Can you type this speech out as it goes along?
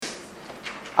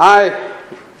I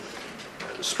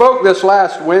spoke this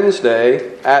last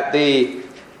Wednesday at the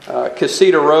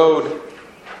Casita Road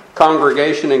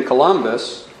congregation in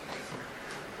Columbus,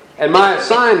 and my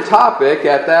assigned topic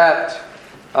at that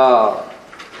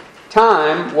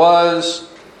time was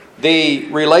the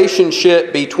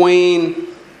relationship between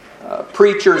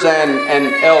preachers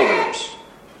and elders.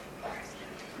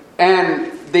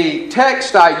 And the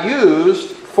text I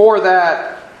used for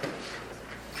that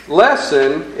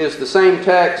lesson is the same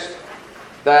text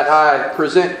that I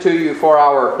present to you for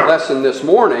our lesson this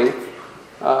morning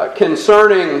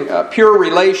concerning pure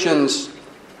relations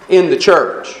in the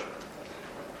church.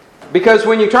 Because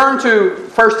when you turn to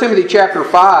 1 Timothy chapter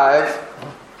 5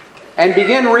 and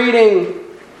begin reading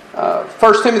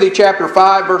 1 Timothy chapter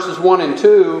 5 verses 1 and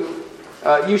 2,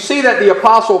 you see that the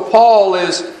Apostle Paul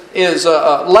is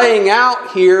laying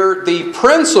out here the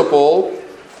principle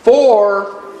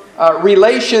for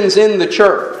relations in the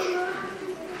church.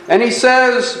 And he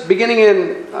says, beginning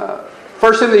in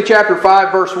 1 Timothy chapter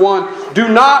 5 verse 1, "Do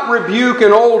not rebuke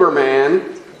an older man,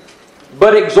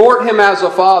 but exhort him as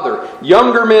a father,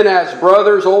 younger men as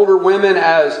brothers, older women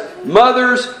as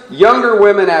mothers, younger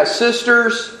women as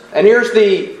sisters." And here's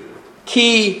the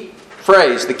key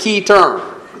phrase, the key term,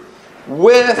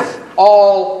 "with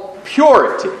all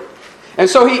purity." And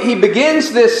so he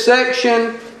begins this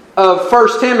section of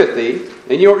 1 Timothy,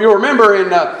 and you'll remember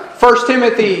in 1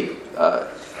 Timothy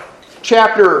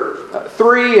chapter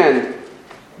 3 and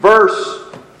verse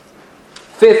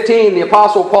 15, the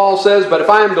Apostle Paul says, "But if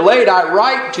I am delayed, I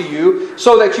write to you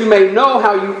so that you may know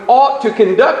how you ought to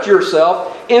conduct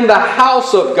yourself in the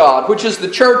house of God, which is the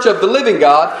church of the living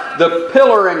God, the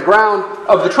pillar and ground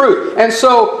of the truth." And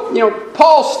so,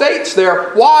 Paul states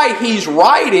there why he's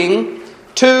writing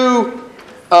to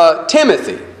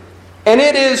Timothy. And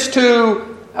it is to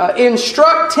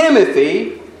instruct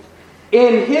Timothy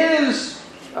in his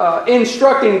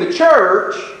instructing the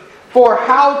church for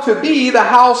how to be the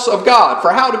house of God,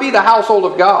 for how to be the household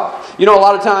of God. A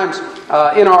lot of times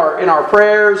in our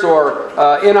prayers or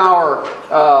in our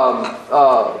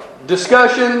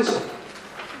discussions,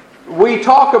 we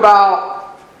talk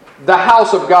about the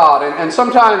house of God, and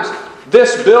sometimes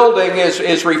this building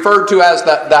is referred to as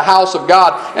the house of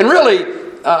God, and really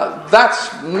that's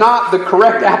not the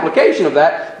correct application of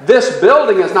that. This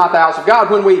building is not the house of God.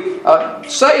 When we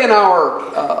say in our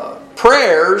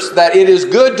prayers that it is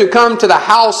good to come to the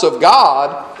house of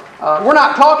God, we're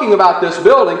not talking about this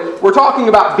building. We're talking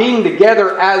about being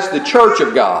together as the church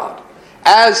of God,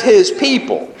 as His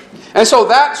people. And so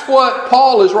that's what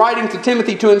Paul is writing to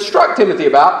Timothy to instruct Timothy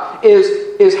about,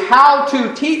 is how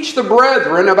to teach the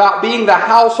brethren about being the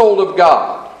household of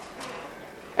God.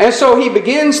 And so he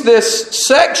begins this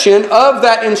section of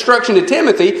that instruction to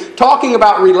Timothy, talking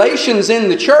about relations in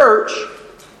the church,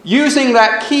 using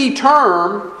that key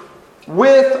term,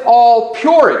 "with all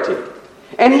purity."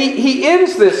 And he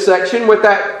ends this section with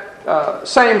that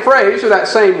same phrase, or that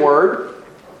same word,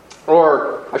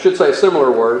 or I should say a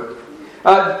similar word.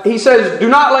 He says, "Do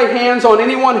not lay hands on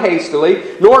anyone hastily,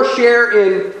 nor share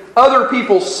in other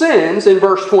people's sins," in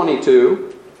verse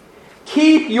 22.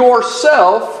 "Keep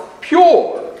yourself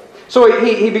pure." So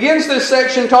he begins this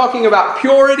section talking about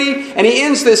purity, and he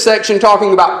ends this section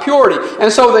talking about purity.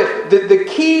 And so the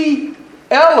key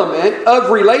element of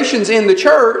relations in the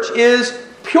church is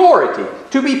purity,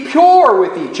 to be pure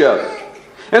with each other.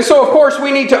 And so, of course,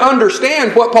 we need to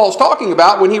understand what Paul's talking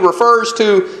about when he refers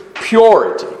to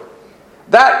purity.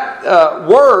 That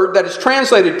word that is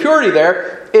translated purity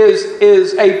there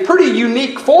is a pretty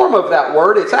unique form of that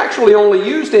word. It's actually only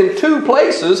used in two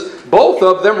places, both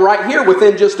of them right here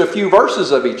within just a few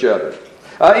verses of each other.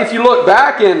 If you look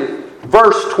back in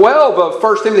verse 12 of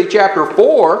 1 Timothy chapter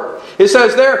 4, it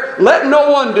says there, "Let no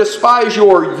one despise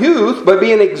your youth, but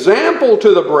be an example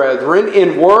to the brethren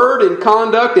in word, in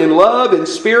conduct, in love, in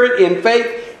spirit, in faith,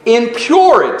 in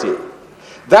purity."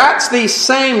 That's the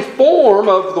same form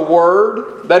of the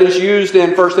word that is used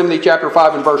in 1 Timothy chapter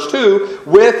 5 and verse 2,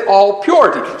 "with all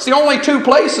purity." It's the only two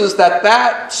places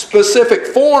that specific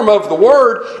form of the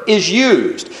word is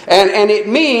used. And it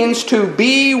means to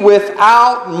be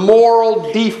without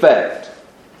moral defect.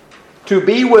 To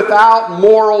be without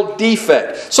moral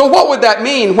defect. So what would that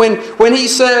mean when he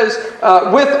says,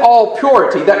 "with all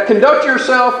purity"? That conduct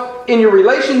yourself in your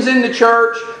relations in the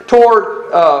church toward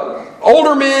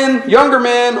older men,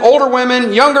 older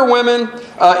women, younger women,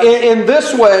 in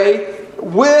this way,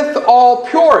 with all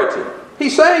purity.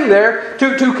 He's saying there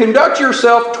to conduct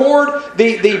yourself toward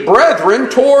the brethren,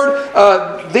 toward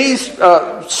these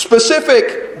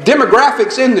specific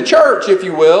demographics in the church, if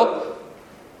you will,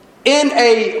 in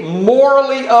a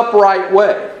morally upright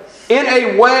way. in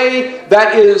a way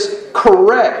that is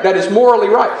correct, that is morally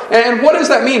right. And what does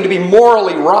that mean to be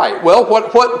morally right? Well,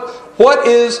 what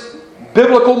is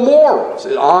biblical morals?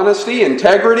 Honesty,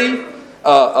 integrity,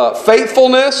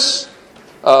 faithfulness,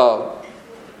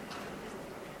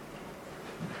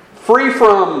 free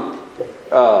from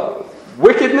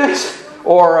wickedness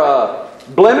or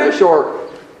blemish. Or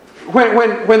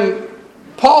when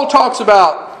Paul talks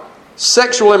about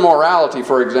sexual immorality,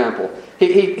 for example,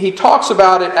 he talks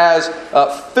about it as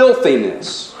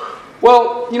filthiness.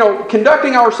 Well,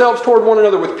 conducting ourselves toward one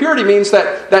another with purity means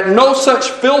that no such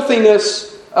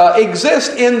filthiness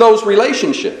exists in those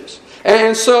relationships.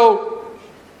 And so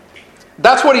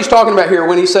that's what he's talking about here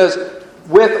when he says,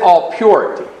 with all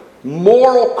purity,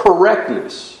 moral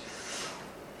correctness.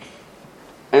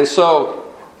 And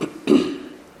so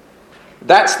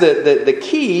that's the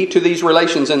key to these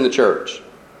relations in the church.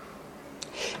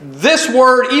 This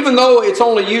word, even though it's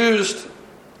only used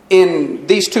in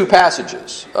these two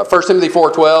passages, 1 Timothy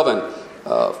 4:12 and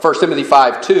 1 Timothy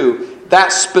 5:2,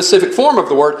 that specific form of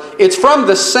the word, it's from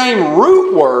the same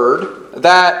root word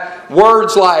that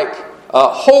words like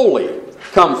holy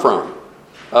come from.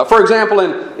 For example,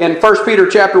 in 1 Peter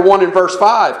chapter 1 and verse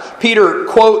 5, Peter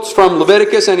quotes from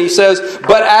Leviticus and he says,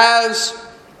 "But as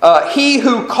he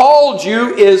who called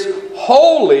you is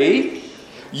holy,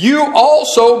 you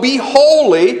also be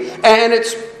holy." And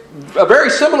it's a very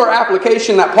similar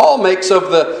application that Paul makes of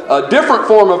the different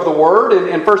form of the word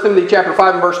in 1 Timothy chapter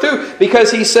 5 and verse 2,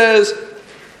 because he says,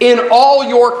 "In all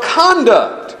your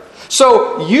conduct."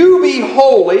 So you be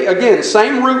holy, again,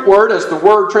 same root word as the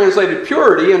word translated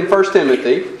purity in 1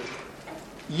 Timothy.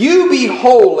 You be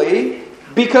holy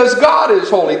because God is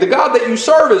holy. The God that you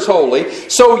serve is holy.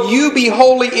 So you be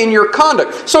holy in your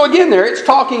conduct. So again there, it's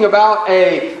talking about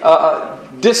a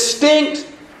distinct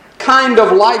kind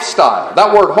of lifestyle.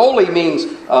 That word holy means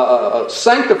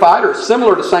sanctified, or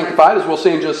similar to sanctified, as we'll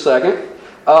see in just a second.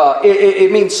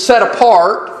 It means set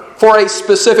apart for a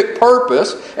specific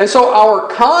purpose. And so our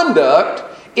conduct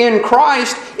in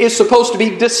Christ is supposed to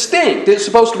be distinct. It's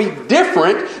supposed to be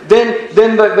different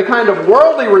than the kind of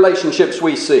worldly relationships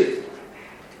we see.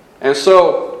 And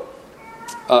so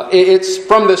it's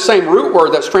from the same root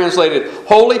word that's translated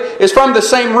holy. It's from the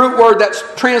same root word that's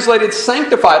translated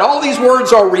sanctified. All these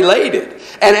words are related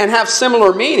and have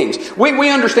similar meanings. We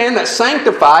understand that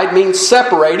sanctified means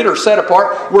separated or set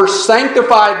apart. We're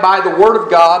sanctified by the Word of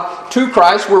God to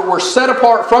Christ. We're set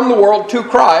apart from the world to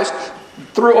Christ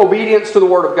through obedience to the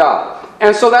Word of God.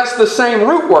 And so that's the same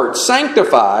root word,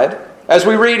 sanctified, as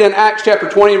we read in Acts chapter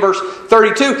 20 and verse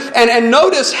 32. And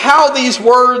notice how these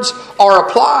words are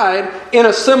applied in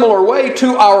a similar way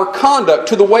to our conduct,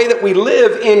 to the way that we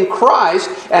live in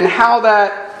Christ, and how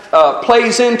that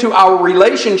plays into our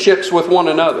relationships with one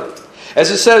another.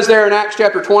 As it says there in Acts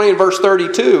chapter 20 and verse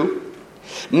 32,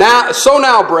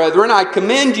 Now, brethren, I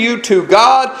commend you to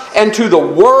God and to the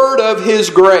word of His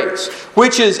grace,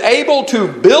 which is able to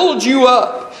build you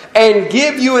up and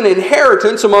give you an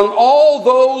inheritance among all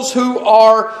those who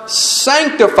are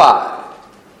sanctified.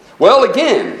 Well,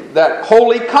 again, that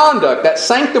holy conduct, that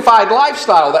sanctified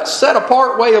lifestyle, that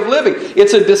set-apart way of living,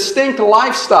 it's a distinct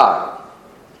lifestyle.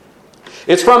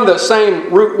 It's from the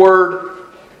same root word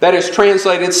that is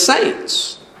translated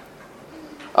saints.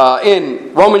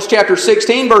 In Romans chapter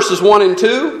 16, verses 1 and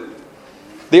 2,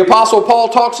 the Apostle Paul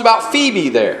talks about Phoebe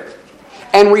there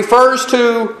and refers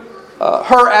to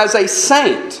her as a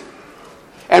saint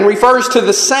and refers to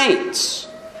the saints.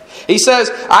 He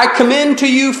says, I commend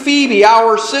to you Phoebe,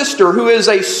 our sister, who is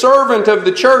a servant of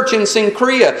the church in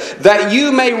Cenchrea, that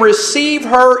you may receive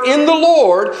her in the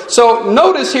Lord. So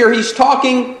notice here he's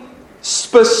talking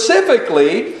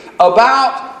specifically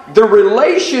about the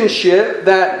relationship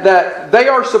that they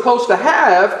are supposed to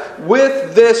have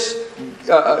with this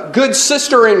good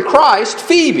sister in Christ,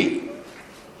 Phoebe.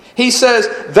 He says,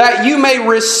 that you may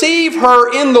receive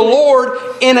her in the Lord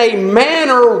in a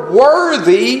manner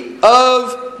worthy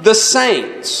of the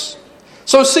saints.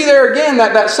 So see there again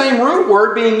that same root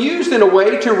word being used in a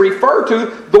way to refer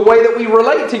to the way that we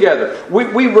relate together.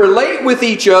 We relate with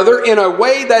each other in a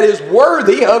way that is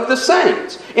worthy of the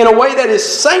saints, in a way that is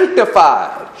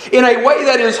sanctified, in a way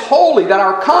that is holy, that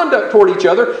our conduct toward each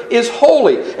other is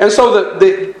holy. And so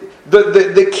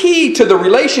the key to the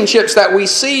relationships that we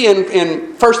see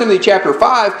in 1 Timothy chapter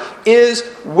 5 is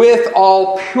with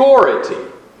all purity.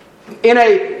 In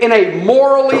a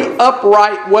morally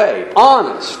upright way,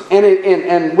 honest,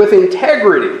 and with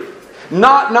integrity.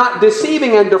 Not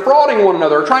deceiving and defrauding one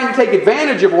another, or trying to take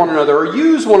advantage of one another, or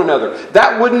use one another.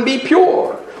 That wouldn't be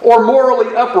pure or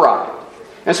morally upright.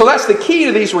 And so that's the key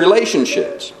to these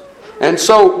relationships. And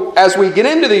so as we get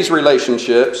into these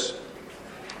relationships,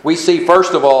 we see,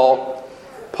 first of all,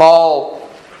 Paul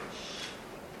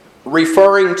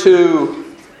referring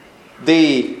to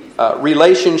the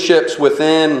relationships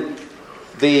within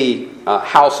the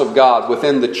house of God,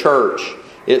 within the church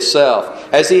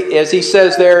itself. As he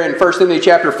says there in 1 Timothy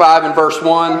chapter 5 and verse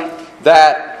 1,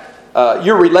 that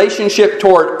your relationship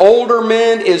toward older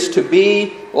men is to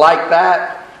be like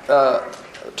that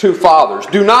to fathers.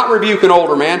 Do not rebuke an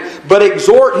older man, but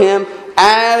exhort him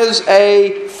as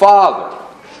a father.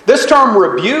 This term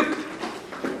rebuke,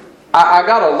 I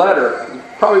got a letter,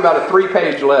 probably about a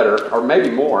 3-page letter, or maybe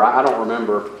more. I don't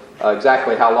remember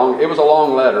exactly how long. It was a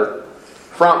long letter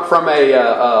from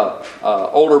a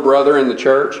older brother in the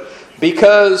church,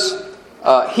 because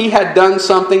he had done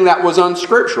something that was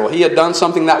unscriptural. He had done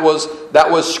something that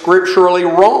was scripturally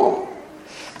wrong.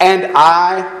 And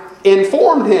I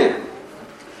informed him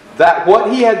that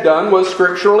what he had done was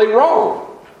scripturally wrong.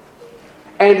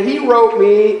 And he wrote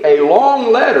me a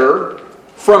long letter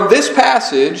from this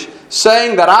passage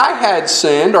saying that I had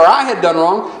sinned or I had done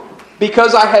wrong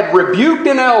because I had rebuked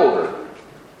an elder.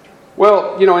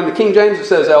 Well, in the King James it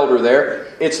says elder there.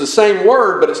 It's the same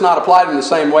word, but it's not applied in the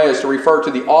same way as to refer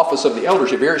to the office of the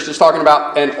eldership. Here it's just talking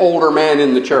about an older man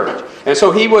in the church. And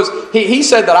so he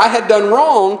said that I had done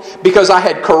wrong because I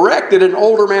had corrected an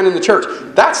older man in the church.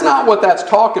 That's not what that's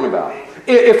talking about.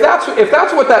 If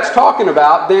that's what that's talking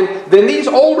about, then these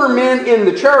older men in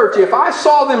the church, if I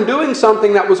saw them doing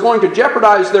something that was going to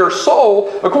jeopardize their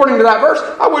soul, according to that verse,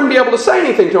 I wouldn't be able to say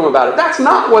anything to them about it. That's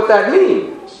not what that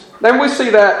means. Then we see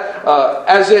that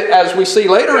as we see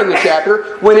later in the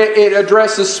chapter, when it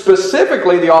addresses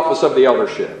specifically the office of the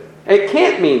eldership. It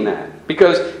can't mean that,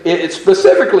 because it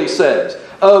specifically says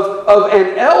of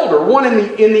an elder, one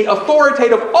in the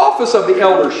authoritative office of the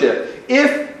eldership.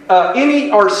 If any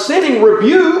are sinning,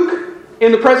 rebuke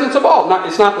in the presence of all.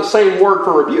 It's not the same word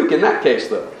for rebuke in that case,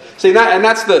 though. See,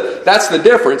 that's the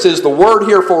difference. Is the word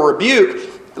here for rebuke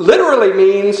literally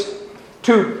means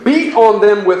to beat on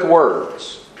them with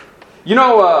words. You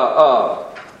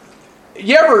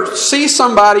ever see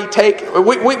somebody take?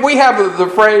 We have the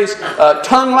phrase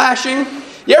tongue lashing.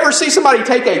 You ever see somebody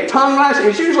take a tongue lashing?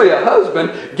 It's usually a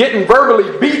husband getting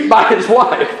verbally beat by his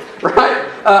wife, right?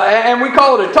 And we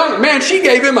call it a tongue. Man, she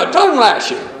gave him a tongue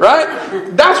lashing, right?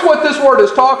 That's what this word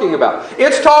is talking about.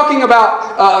 It's talking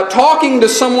about talking to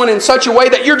someone in such a way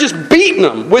that you're just beating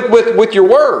them with your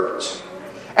words.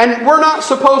 And we're not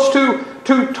supposed to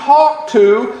talk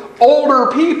to older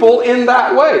people in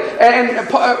that way. And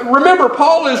remember,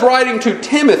 Paul is writing to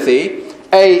Timothy,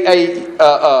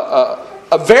 a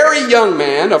very young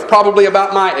man of probably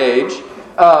about my age,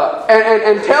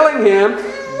 and telling him,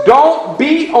 don't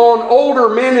beat on older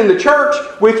men in the church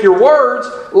with your words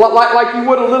like you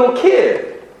would a little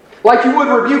kid. Like you would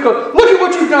rebuke look at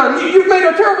what you've done. You've made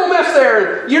a terrible mess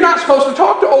there. You're not supposed to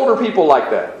talk to older people like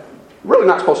that. Really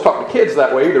not supposed to talk to kids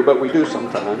that way either, but we do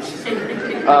sometimes.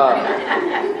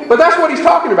 But that's what he's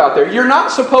talking about there. You're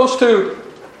not supposed to,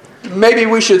 maybe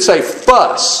we should say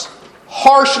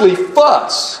harshly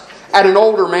fuss at an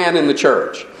older man in the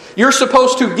church. You're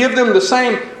supposed to give them the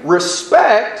same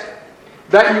respect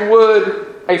that you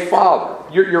would a father,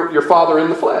 your father in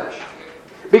the flesh.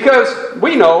 Because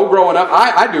we know, growing up,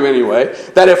 I do anyway,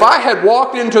 that if I had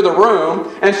walked into the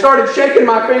room and started shaking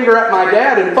my finger at my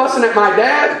dad and fussing at my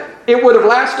dad, it would have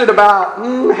lasted about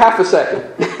half a second.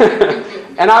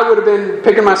 And I would have been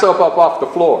picking myself up off the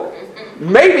floor.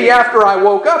 Maybe after I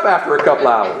woke up after a couple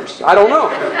hours. I don't know.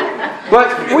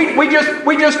 But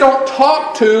we just don't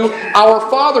talk to our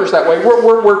fathers that way.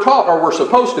 We're taught, or we're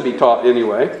supposed to be taught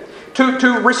anyway,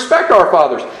 to respect our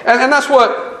fathers. And that's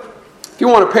what, if you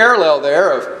want a parallel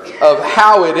there of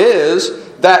how it is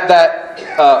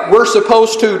that we're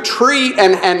supposed to treat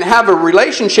and have a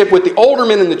relationship with the older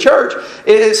men in the church.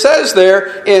 It says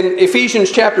there in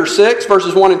Ephesians chapter 6,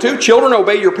 verses 1 and 2, children,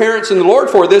 obey your parents in the Lord,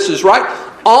 for this is right.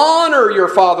 Honor your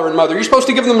father and mother. You're supposed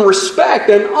to give them respect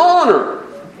and honor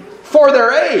for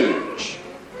their age,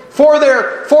 for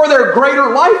their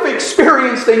greater life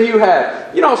experience than you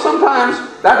have. Sometimes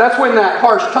that's when that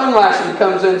harsh tongue lashing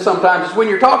comes in sometimes. It's when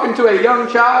you're talking to a young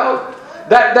child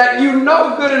that you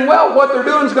know good and well what they're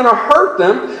doing is going to hurt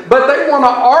them, but they want to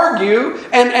argue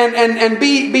and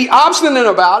be obstinate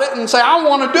about it and say, I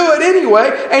want to do it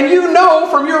anyway. And you know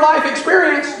from your life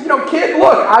experience, kid,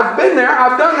 look, I've been there,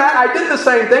 I've done that, I did the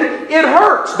same thing. It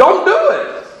hurts. Don't do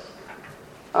it.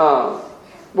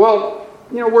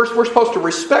 We're supposed to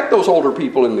respect those older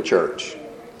people in the church.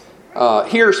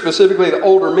 Here specifically the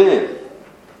older men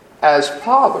as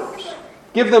fathers.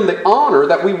 Give them the honor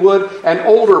that we would an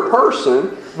older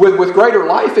person with greater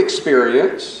life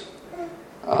experience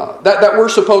that we're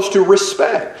supposed to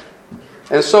respect.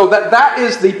 And so that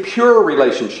is the pure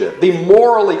relationship, the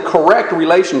morally correct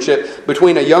relationship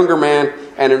between a younger man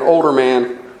and an older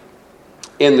man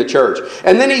in the church.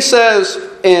 And then he says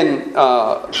in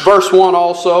verse 1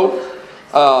 also,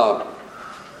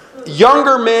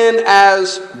 younger men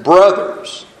as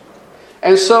brothers.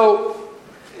 And so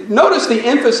notice the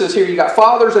emphasis here. You got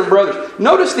fathers and brothers.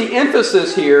 Notice the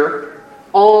emphasis here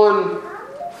on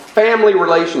family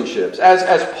relationships.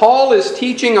 As Paul is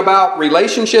teaching about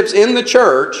relationships in the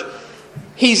church,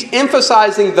 he's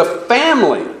emphasizing the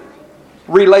family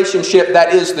relationship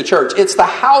that is the church. It's the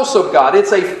house of God.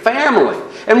 It's a family.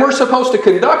 And we're supposed to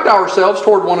conduct ourselves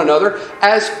toward one another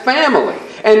as family.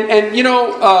 And you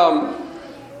know,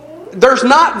 there's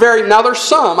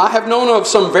some, I have known of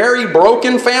some very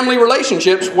broken family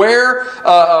relationships where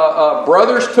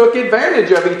brothers took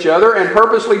advantage of each other and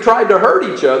purposely tried to hurt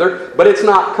each other, but it's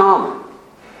not common.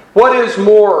 What is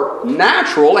more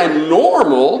natural and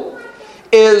normal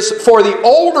is for the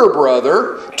older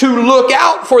brother to look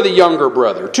out for the younger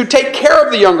brother, to take care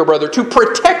of the younger brother, to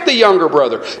protect the younger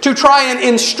brother, to try and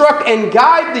instruct and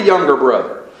guide the younger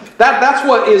brother. That's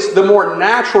what is the more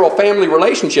natural family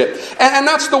relationship. And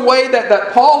that's the way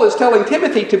that Paul is telling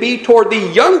Timothy to be toward the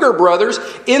younger brothers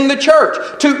in the church.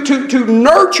 To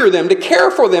nurture them, to care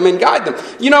for them and guide them.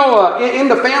 You know, in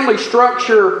the family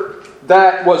structure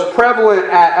that was prevalent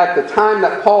at the time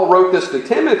that Paul wrote this to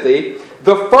Timothy,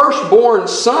 the firstborn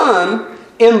son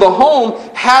in the home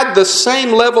had the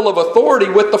same level of authority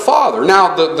with the father.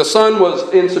 Now, the son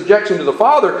was in subjection to the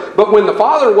father, but when the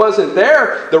father wasn't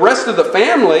there, the rest of the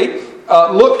family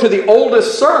looked to the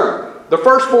oldest son, the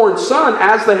firstborn son,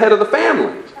 as the head of the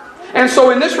family. And so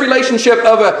in this relationship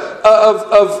of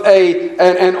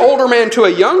an older man to a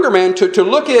younger man, to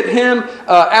look at him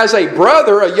as a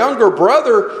brother, a younger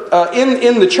brother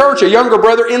in the church, a younger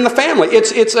brother in the family.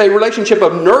 It's a relationship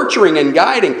of nurturing and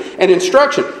guiding and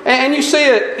instruction. And you see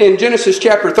it in Genesis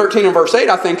chapter 13 and verse 8,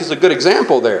 I think, is a good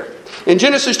example there. In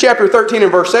Genesis chapter 13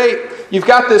 and verse 8, you've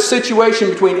got this situation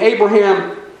between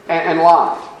Abraham and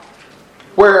Lot,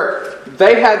 where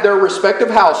they had their respective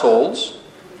households,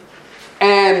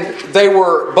 and they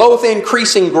were both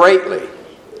increasing greatly.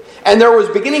 And there was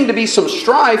beginning to be some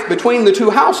strife between the two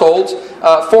households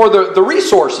for the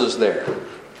resources there.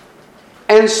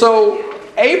 And so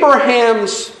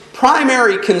Abraham's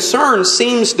primary concern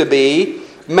seems to be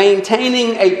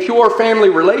maintaining a pure family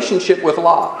relationship with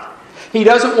Lot. He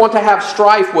doesn't want to have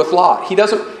strife with Lot. He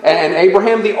doesn't, and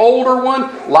Abraham the older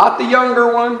one, Lot the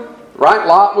younger one, right?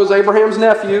 Lot was Abraham's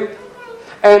nephew.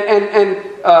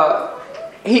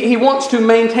 He wants to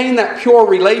maintain that pure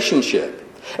relationship.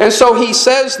 And so he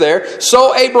says there,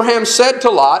 so Abraham said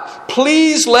to Lot,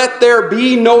 please let there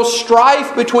be no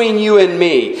strife between you and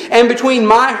me, and between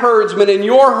my herdsmen and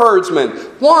your herdsmen.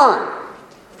 Why?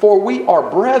 For we are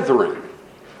brethren.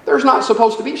 There's not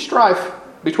supposed to be strife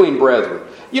between brethren.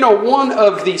 You know, one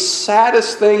of the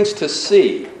saddest things to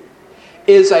see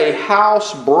is a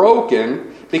house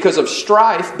broken because of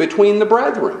strife between the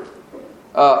brethren.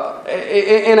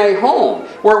 In a home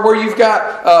where you've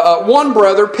got one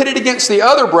brother pitted against the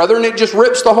other brother, and it just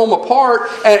rips the home apart,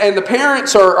 and the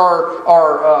parents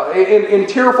are in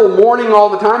tearful mourning all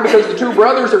the time because the two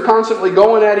brothers are constantly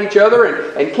going at each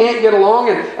other and can't get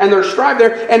along, and there's strife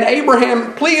there. And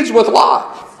Abraham pleads with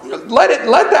Lot, let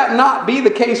that not be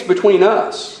the case between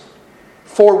us,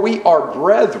 for we are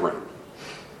brethren.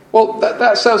 Well,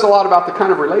 that says a lot about the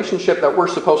kind of relationship that we're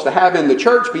supposed to have in the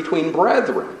church between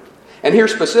brethren. And here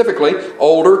specifically,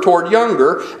 older toward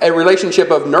younger, a relationship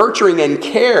of nurturing and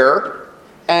care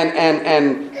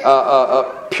and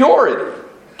purity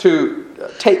to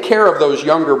take care of those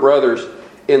younger brothers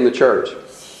in the church.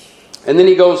 And then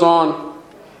he goes on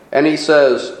and he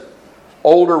says,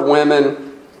 older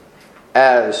women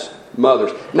as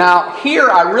mothers. Now,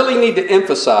 here I really need to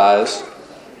emphasize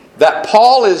that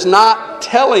Paul is not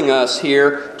telling us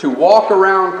here to walk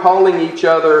around calling each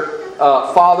other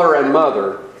father and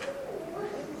mother,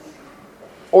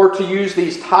 or to use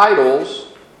these titles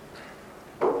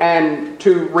and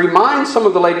to remind some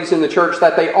of the ladies in the church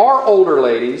that they are older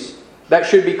ladies that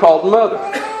should be called mother.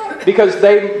 Because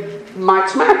they might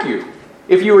smack you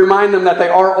if you remind them that they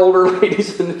are older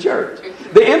ladies in the church.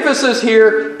 The emphasis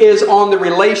here is on the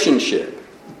relationship,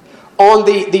 on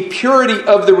the purity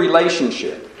of the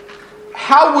relationship.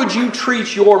 How would you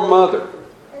treat your mother?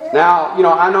 Now, you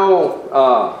know, I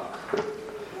know...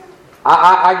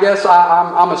 I guess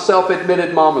I'm a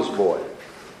self-admitted mama's boy.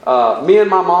 Me and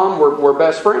my mom were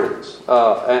best friends.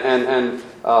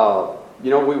 You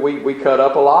know, we cut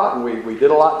up a lot and we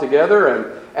did a lot together.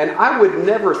 And I would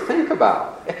never think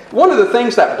about... One of the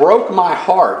things that broke my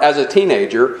heart as a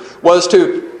teenager was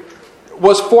to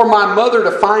was for my mother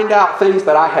to find out things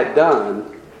that I had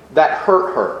done that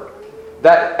hurt her.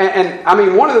 And I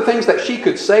mean, one of the things that she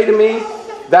could say to me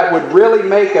that would really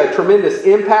make a tremendous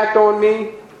impact on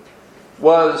me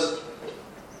was,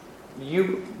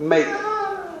 you make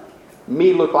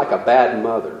me look like a bad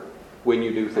mother when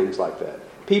you do things like that.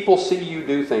 People see you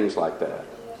do things like that,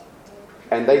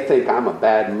 and they think I'm a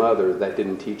bad mother that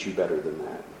didn't teach you better than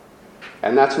that.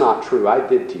 And that's not true. I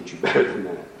did teach you better than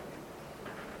that.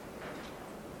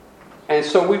 And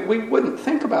so we wouldn't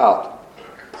think about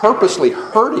purposely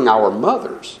hurting our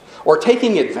mothers or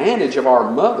taking advantage of our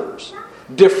mothers,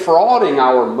 defrauding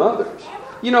our mothers.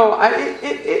 You know,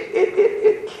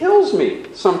 it kills me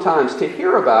sometimes to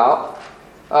hear about.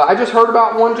 I just heard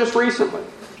about one just recently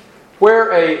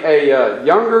where a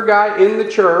younger guy in the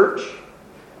church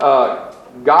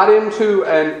got into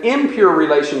an impure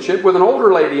relationship with an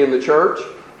older lady in the church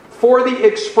for the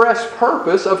express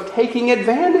purpose of taking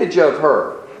advantage of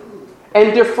her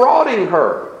and defrauding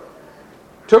her.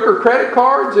 Took her credit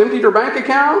cards, emptied her bank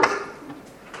account.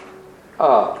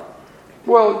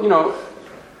 Well, you know,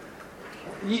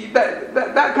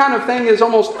 that kind of thing is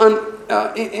almost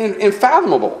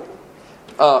unfathomable.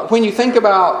 When you think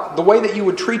about the way that you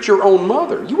would treat your own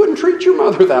mother, you wouldn't treat your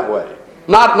mother that way.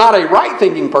 Not a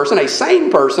right-thinking person, a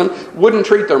sane person wouldn't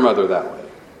treat their mother that way.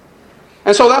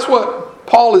 And so that's what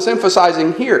Paul is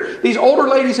emphasizing here. These older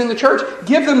ladies in the church,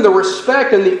 give them the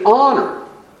respect and the honor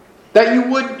that you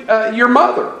would your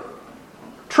mother.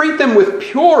 Treat them with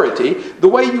purity the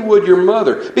way you would your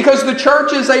mother. Because the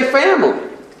church is a family.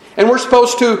 And we're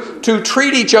supposed to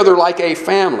treat each other like a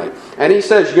family. And he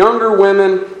says younger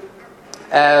women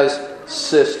as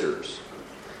sisters.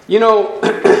 You know,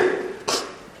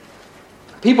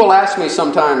 people ask me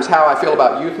sometimes how I feel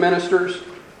about youth ministers.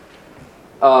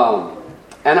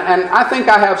 And I think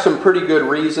I have some pretty good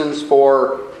reasons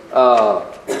for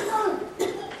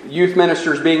youth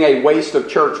ministers being a waste of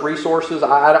church resources.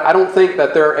 I don't think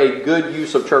that they're a good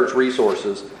use of church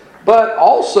resources. But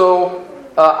also,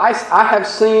 I have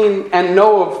seen and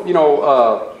know of, you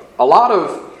know, a lot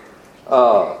of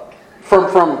from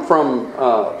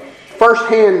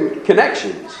first-hand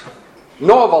connections.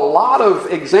 Know of a lot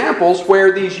of examples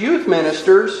where these youth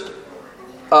ministers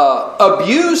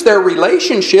abuse their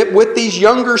relationship with these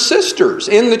younger sisters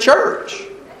in the church.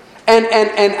 And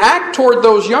act toward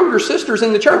those younger sisters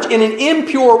in the church in an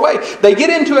impure way. They get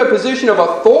into a position of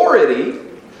authority,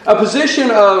 a position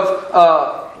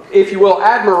of, if you will,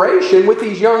 admiration with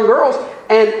these young girls,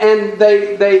 and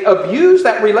they abuse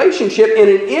that relationship in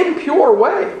an impure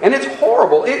way. And it's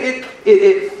horrible.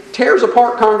 It tears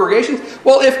apart congregations.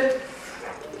 Well, if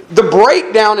the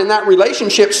breakdown in that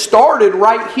relationship started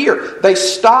right here. They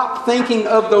stopped thinking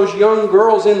of those young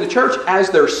girls in the church as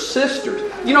their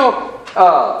sisters. You know,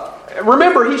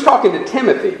 remember, he's talking to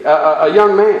Timothy, a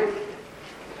young man.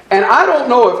 And I don't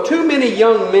know of too many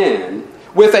young men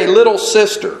with a little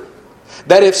sister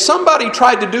that if somebody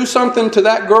tried to do something to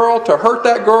that girl, to hurt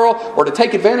that girl, or to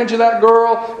take advantage of that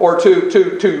girl, or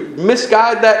to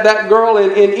misguide that girl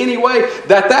in any way,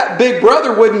 that big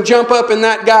brother wouldn't jump up in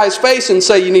that guy's face and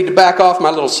say, you need to back off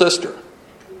my little sister.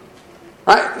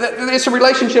 Right? It's a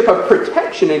relationship of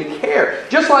protection and care.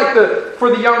 Just like for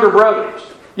the younger brothers.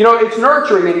 You know, it's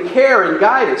nurturing and care and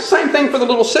guidance. Same thing for the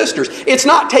little sisters. It's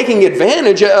not taking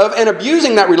advantage of and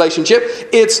abusing that relationship.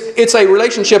 It's a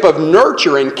relationship of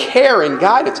nurture and care and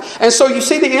guidance. And so you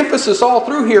see the emphasis all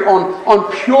through here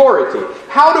on purity.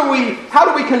 How do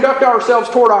we conduct ourselves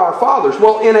toward our fathers?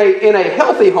 Well, in a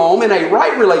healthy home, in a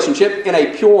right relationship, in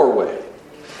a pure way.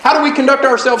 How do we conduct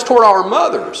ourselves toward our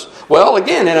mothers? Well,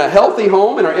 again, in a healthy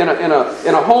home, in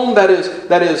a home that is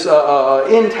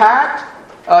intact.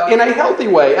 In a healthy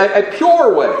way, a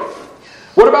pure way.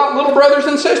 What about little brothers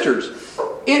and sisters?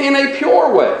 In a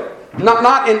pure way,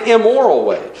 not an immoral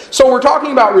way. So we're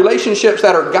talking about relationships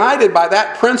that are guided by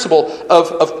that principle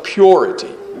of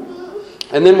purity.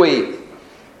 And then we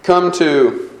come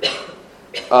to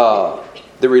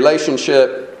the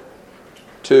relationship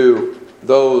to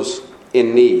those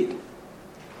in need.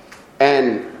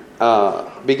 And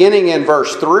beginning in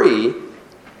verse 3,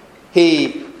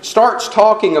 he starts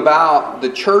talking about the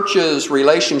church's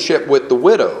relationship with the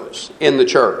widows in the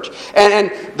church.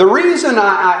 And the reason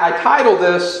I title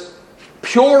this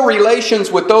Pure Relations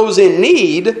with Those in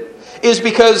Need is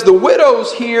because the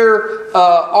widows here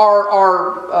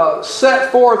are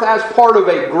set forth as part of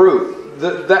a group.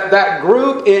 That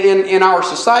group in our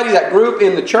society, that group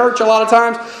in the church a lot of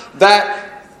times,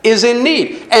 that is in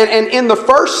need. And in the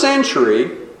first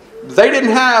century, they didn't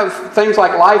have things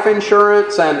like life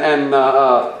insurance and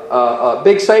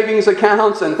big savings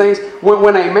accounts and things.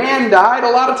 When a man died,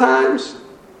 a lot of times,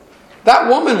 that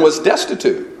woman was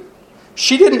destitute.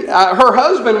 She didn't. Her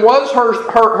husband was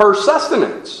her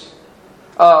sustenance,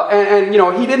 and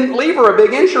he didn't leave her a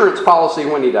big insurance policy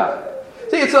when he died.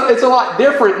 See, it's a lot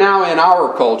different now in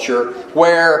our culture,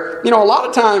 where a lot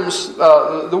of times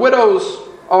the widows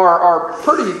are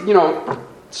pretty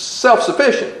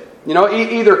self-sufficient.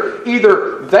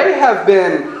 Either they have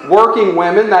been working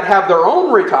women that have their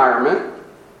own retirement,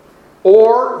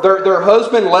 or their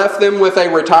husband left them with a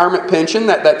retirement pension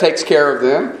that takes care of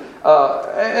them.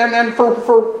 And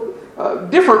for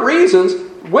different reasons,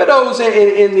 widows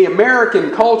in the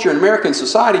American culture and American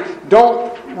society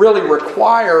don't really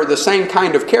require the same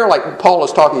kind of care like Paul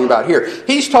is talking about here.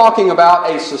 He's talking about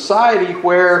a society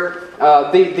where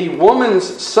the woman's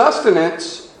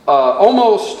sustenance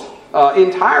almost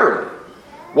entirely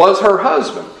was her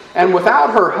husband. And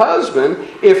without her husband,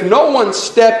 if no one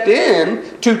stepped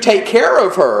in to take care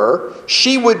of her,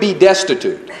 she would be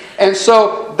destitute. And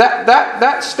so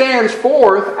that stands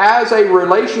forth as a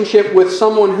relationship with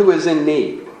someone who is in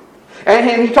need.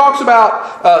 And he talks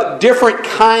about different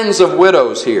kinds of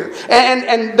widows here.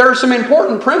 And there are some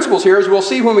important principles here, as we'll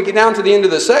see when we get down to the end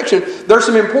of this section. There are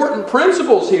some important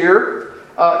principles here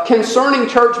concerning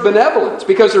church benevolence,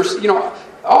 because there's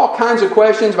all kinds of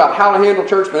questions about how to handle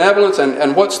church benevolence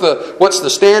and what's the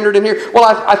standard in here. Well,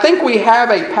 I think we have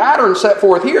a pattern set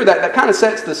forth here that kind of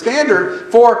sets the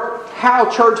standard for how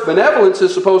church benevolence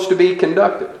is supposed to be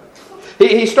conducted.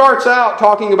 He starts out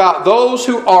talking about those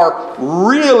who are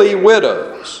really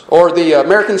widows, or the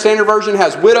American Standard Version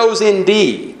has widows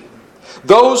indeed.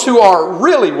 Those who are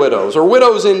really widows, or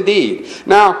widows indeed.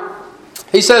 Now,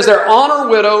 he says they're honor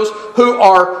widows who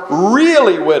are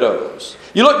really widows.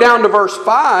 You look down to verse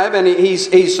 5, and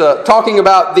he's talking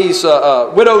about these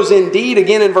widows indeed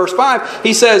again in verse 5.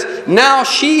 He says, "Now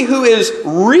she who is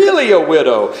really a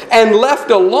widow and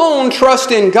left alone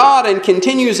trusts in God and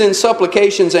continues in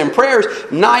supplications and prayers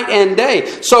night and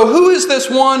day." So who is this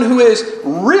one who is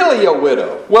really a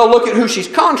widow? Well, look at who she's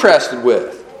contrasted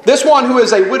with. This one who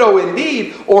is a widow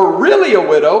indeed, or really a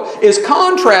widow, is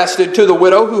contrasted to the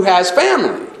widow who has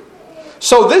family.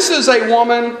 So this is a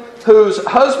woman whose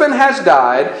husband has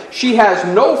died, she has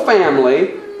no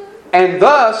family, and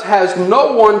thus has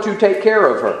no one to take care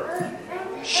of her.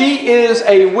 She is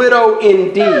a widow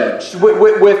indeed.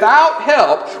 Without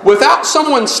help, without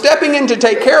someone stepping in to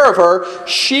take care of her,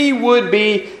 she would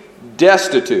be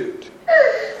destitute.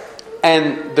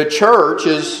 And the church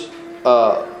is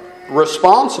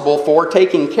responsible for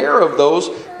taking care of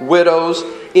those widows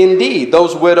indeed.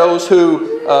 Those widows who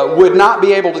would not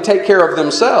be able to take care of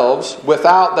themselves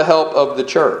without the help of the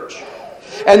church.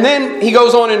 And then he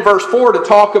goes on in verse 4 to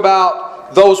talk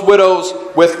about those widows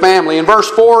with family. In verse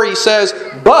 4 he says,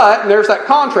 "But," and there's that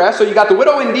contrast. So you got the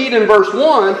widow indeed in verse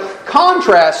 1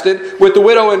 contrasted with the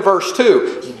widow in verse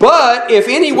 2. "But if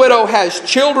any widow has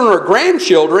children or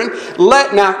grandchildren,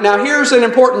 now here's an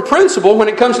important principle when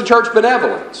it comes to church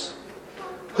benevolence.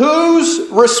 Whose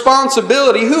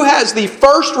responsibility, who has the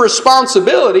first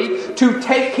responsibility to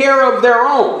take care of their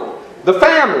own? The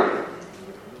family,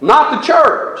 not the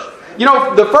church.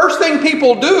 The first thing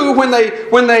people do when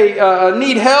they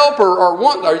need help or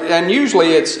want, and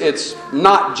usually it's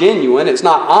not genuine, it's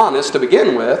not honest to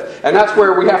begin with, and that's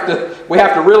where we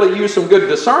have to really use some good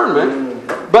discernment.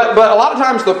 But a lot of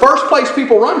times the first place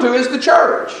people run to is the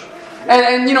church,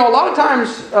 and a lot of times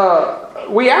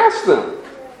we ask them,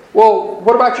 "Well,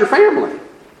 what about your family?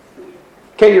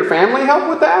 Can your family help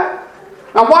with that?"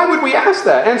 Now, why would we ask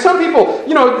that? And some people,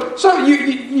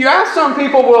 you ask some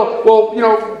people, well,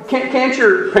 can't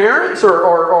your parents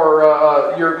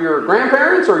or your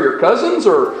grandparents or your cousins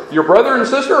or your brother and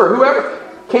sister or whoever,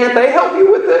 can't they help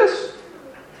you with this?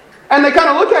 And they kind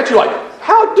of look at you like,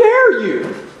 "How dare you?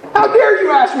 How dare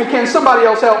you ask me, can somebody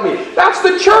else help me? That's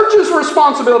the church's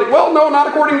responsibility." Well, no, not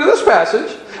according to this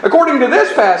passage. According to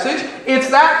this passage, it's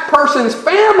that person's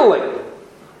family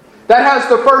that has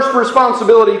the first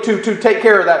responsibility to take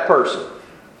care of that person.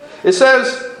 It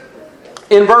says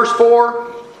in verse 4,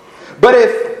 "But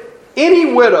if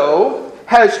any widow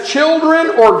has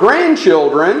children or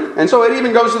grandchildren," and so it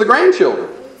even goes to the grandchildren,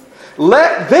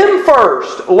 "let them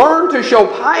first learn to show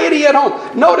piety at home."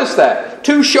 Notice that.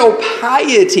 To show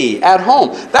piety at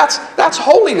home. That's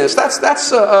holiness.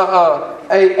 That's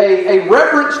a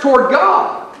reverence toward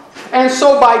God. And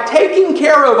so by taking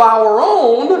care of our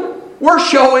own, we're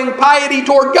showing piety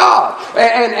toward God.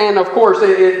 And of course,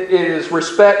 it is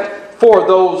respect for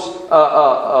those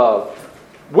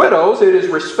widows. It is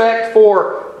respect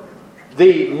for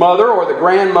the mother or the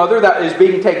grandmother that is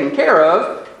being taken care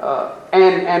of,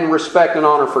 and respect and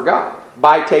honor for God.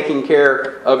 by taking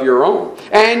care of your own.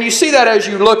 And you see that as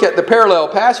you look at the parallel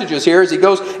passages here as he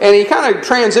goes, and he kind of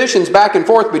transitions back and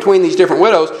forth between these different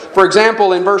widows. For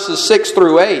example, in verses 6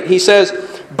 through 8, he says,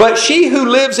 "But she who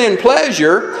lives in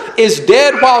pleasure is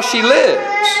dead while she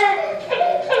lives.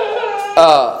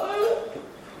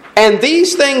 And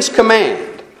these things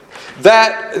command,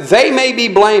 that they may be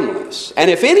blameless. And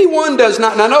if anyone does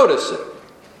not..." Now notice it.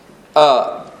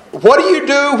 What do you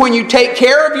do when you take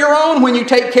care of your own? When you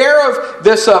take care of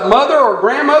this mother or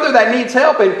grandmother that needs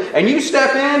help, and you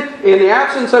step in the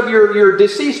absence of your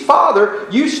deceased father,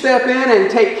 you step in and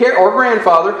take care, or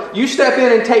grandfather, you step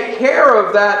in and take care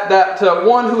of that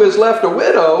one who is left a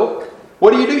widow.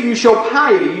 What do? You show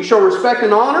piety. You show respect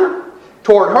and honor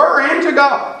toward her and to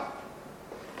God.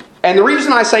 And the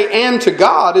reason I say "and to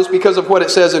God" is because of what it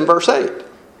says in verse 8.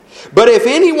 "But if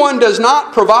anyone does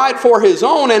not provide for his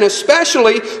own, and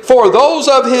especially for those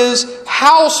of his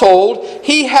household,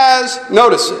 he has,"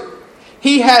 notice it,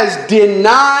 "he has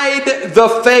denied the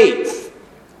faith,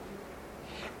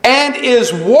 and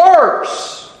is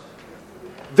worse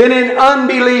than an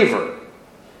unbeliever."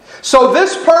 So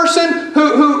this person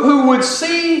who would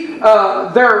see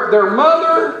their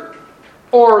mother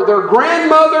or their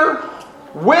grandmother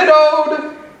widowed,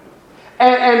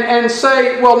 and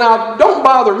say, "Well, now, don't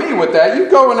bother me with that. You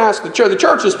go and ask the church. The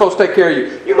church is supposed to take care of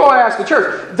you. You go and ask the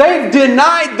church." They've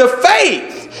denied the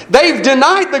faith. They've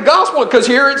denied the gospel, because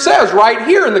here it says, right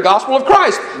here in the gospel of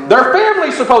Christ, their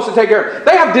family's supposed to take care of it.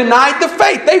 They have denied the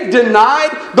faith. They've denied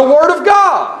the Word of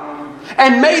God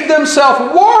and made themselves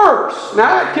worse.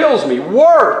 Now, that kills me.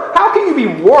 Worse. How can you be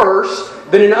worse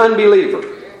than an unbeliever?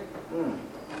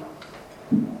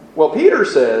 Well, Peter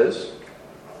says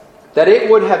that it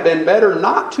would have been better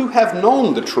not to have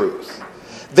known the truth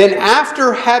than,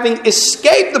 after having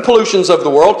escaped the pollutions of the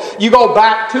world, you go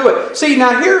back to it. See,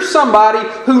 now here's somebody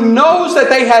who knows that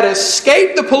they had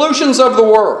escaped the pollutions of the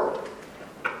world,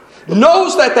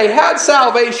 knows that they had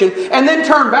salvation, and then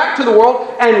turned back to the world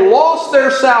and lost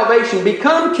their salvation,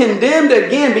 become condemned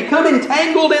again, become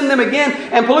entangled in them again,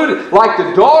 and polluted, like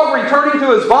the dog returning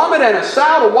to his vomit and a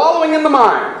sow wallowing in the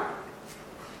mire.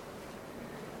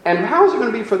 And how is it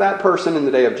going to be for that person in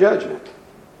the day of judgment?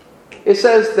 It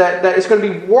says that it's going to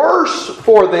be worse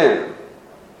for them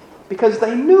because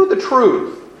they knew the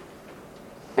truth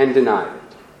and denied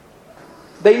it.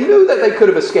 They knew that they could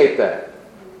have escaped that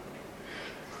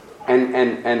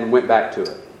and went back to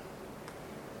it.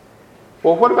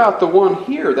 Well, what about the one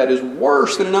here that is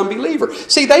worse than an unbeliever?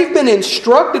 See, they've been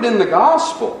instructed in the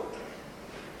gospel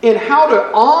in how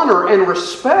to honor and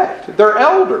respect their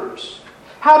elders,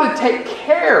 how to take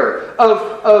care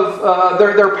of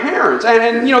their parents.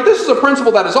 And you know, this is a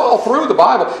principle that is all through the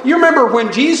Bible. You remember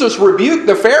when Jesus rebuked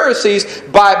the Pharisees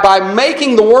by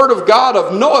making the Word of God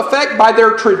of no effect by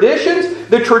their traditions?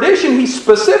 The tradition he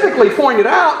specifically pointed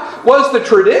out was the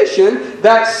tradition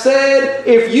that said,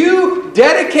 if you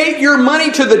dedicate your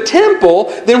money to the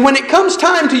temple, then when it comes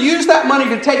time to use that money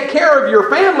to take care of your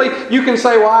family, you can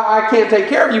say, well, I can't take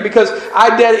care of you because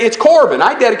it's Corban.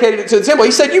 I dedicated it to the temple.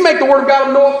 He said, you make the Word of God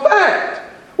of no effect.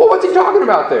 Well, what's he talking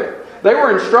about there? They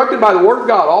were instructed by the Word of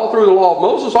God all through the law of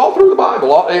Moses, all through the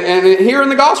Bible, and here in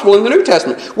the Gospel, in the New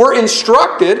Testament. We're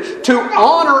instructed to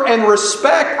honor and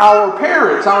respect our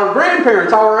parents, our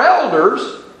grandparents, our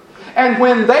elders. And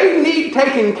when they need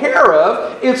taken care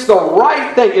of, it's the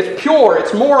right thing. It's pure.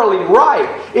 It's morally right.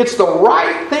 It's the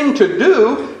right thing to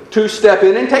do to step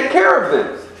in and take care of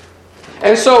them.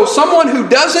 And so someone who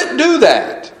doesn't do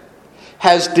that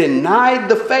has denied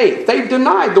the faith. They've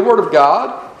denied the Word of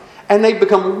God, and they've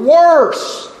become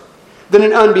worse than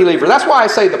an unbeliever. That's why I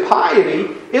say the piety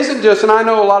isn't just, and I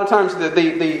know a lot of times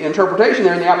the interpretation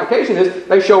there and the application is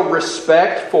they show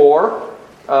respect for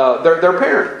their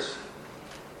parents.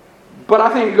 But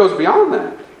I think it goes beyond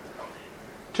that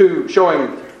to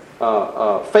showing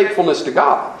faithfulness to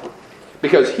God.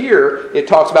 Because here it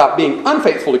talks about being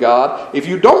unfaithful to God if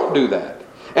you don't do that.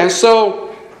 And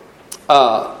so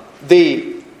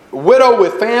the widow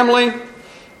with family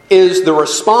is the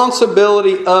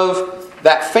responsibility of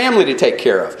that family to take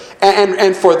care of.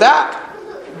 And for that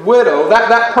widow,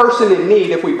 that person in need,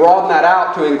 if we broaden that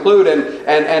out to include,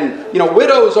 and you know,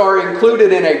 widows are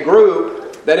included in a group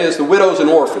that is the widows and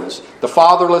orphans, the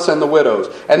fatherless and the widows.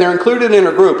 And they're included in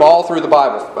a group all through the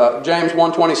Bible. James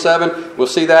 1:27, we'll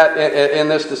see that in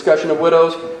this discussion of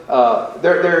widows.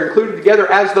 They're included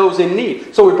together as those in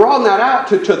need. So we broaden that out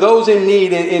to those in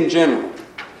need in general.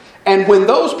 And when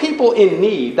those people in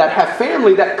need that have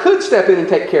family that could step in and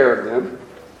take care of them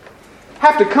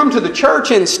have to come to the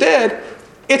church instead,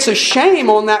 it's a shame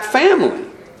on that family.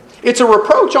 It's a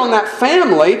reproach on that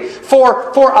family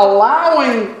for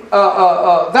allowing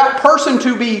that person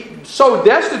to be so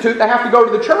destitute they have to go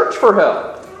to the church for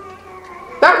help.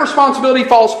 That responsibility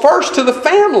falls first to the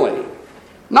family,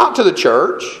 not to the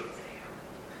church,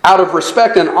 out of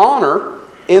respect and honor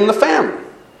in the family.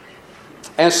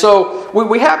 And so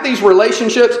we have these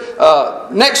relationships.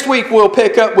 Next week we'll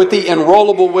pick up with the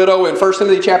enrollable widow in 1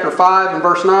 Timothy chapter 5 and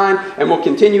verse 9, and we'll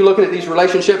continue looking at these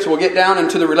relationships. We'll get down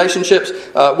into the relationships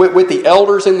with the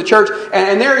elders in the church.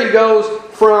 And there he goes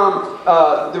from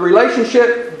the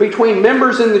relationship between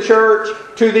members in the church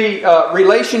to the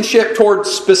relationship towards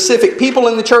specific people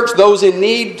in the church, those in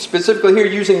need, specifically here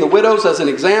using the widows as an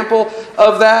example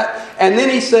of that. And then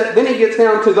he gets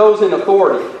down to those in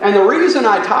authority. And the reason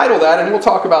I title that, and we'll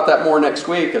talk about that more next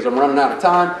week because I'm running out of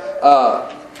time,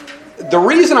 the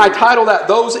reason I title that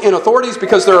those in authority is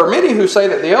because there are many who say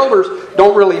that the elders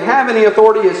don't really have any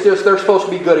authority, it's just they're supposed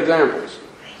to be good examples.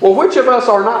 Well, which of us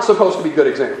are not supposed to be good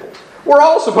examples? We're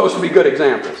all supposed to be good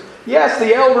examples. Yes,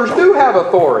 the elders do have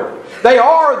authority. They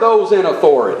are those in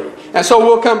authority. And so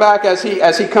we'll come back as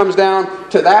he comes down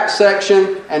to that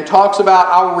section and talks about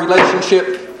our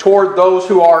relationship toward those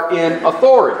who are in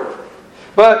authority.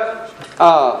 But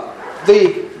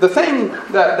the thing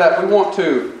that we want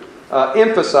to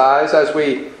emphasize as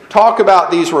we talk about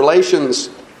these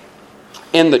relations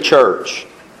in the church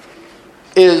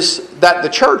is that the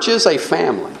church is a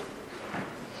family.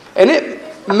 And it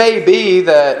may be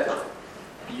that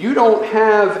you don't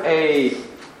have a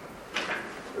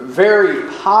very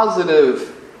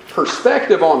positive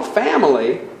perspective on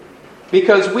family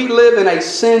because we live in a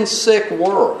sin-sick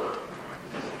world.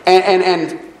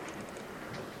 And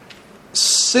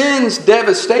sin's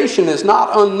devastation is not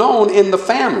unknown in the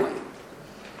family.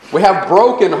 We have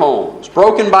broken homes,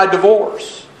 broken by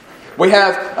divorce. We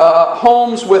have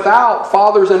homes without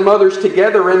fathers and mothers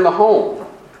together in the home.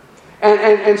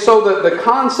 And so the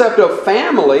concept of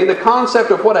family, the concept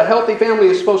of what a healthy family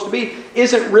is supposed to be,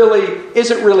 isn't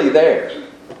really there.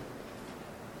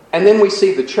 And then we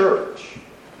see the church.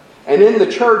 And in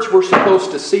the church, we're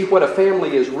supposed to see what a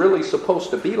family is really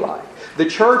supposed to be like. The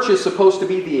church is supposed to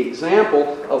be the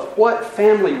example of what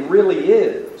family really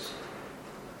is.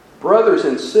 Brothers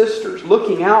and sisters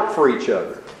looking out for each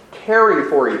other, caring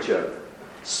for each other,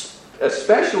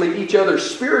 especially each other's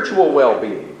spiritual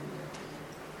well-being.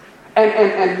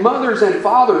 And mothers and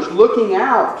fathers looking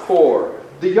out for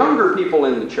the younger people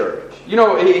in the church. You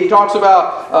know, he talks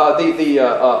about the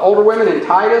older women in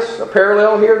Titus, a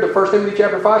parallel here to 1 Timothy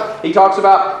chapter 5. He talks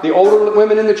about the older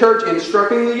women in the church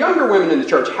instructing the younger women in the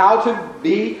church how to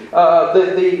be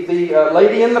the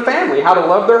lady in the family, how to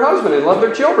love their husband and love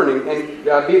their children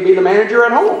and be the manager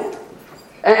at home.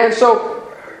 And so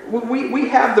we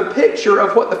have the picture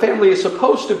of what the family is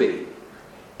supposed to be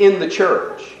in the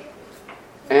church.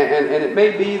 And it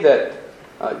may be that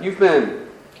you've been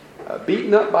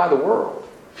beaten up by the world.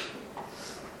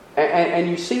 And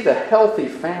you see the healthy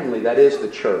family that is the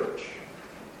church.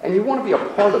 And you want to be a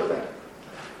part of that.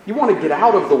 You want to get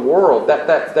out of the world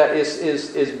that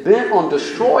is bent on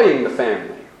destroying the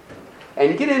family.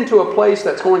 And get into a place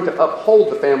that's going to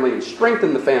uphold the family and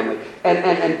strengthen the family.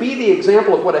 And be the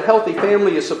example of what a healthy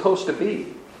family is supposed to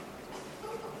be.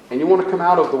 And you want to come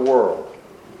out of the world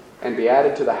and be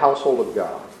added to the household of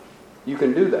God. You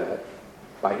can do that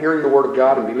by hearing the Word of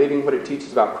God and believing what it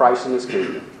teaches about Christ and His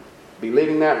kingdom.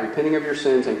 Believing that, repenting of your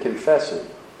sins, and confessing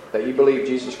that you believe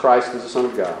Jesus Christ is the Son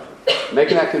of God.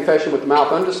 Making that confession with the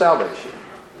mouth unto salvation.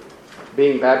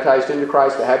 Being baptized into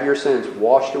Christ to have your sins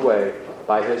washed away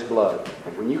by His blood.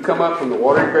 And when you come up from the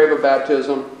watery grave of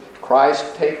baptism,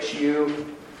 Christ takes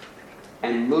you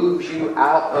and moves you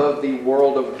out of the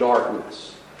world of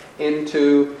darkness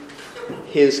into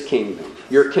His kingdom.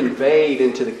 You're conveyed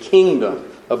into the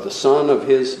kingdom of the Son of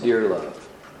His dear love.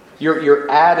 You're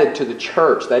added to the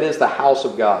church, that is the house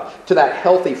of God, to that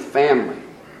healthy family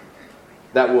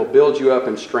that will build you up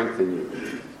and strengthen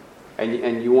you.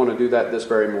 And you want to do that this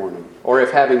very morning. Or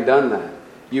if having done that,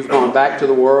 you've gone back to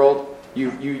the world,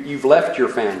 you've left your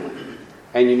family,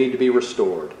 and you need to be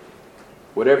restored.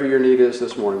 Whatever your need is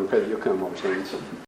this morning, we pray that you'll come, Lord.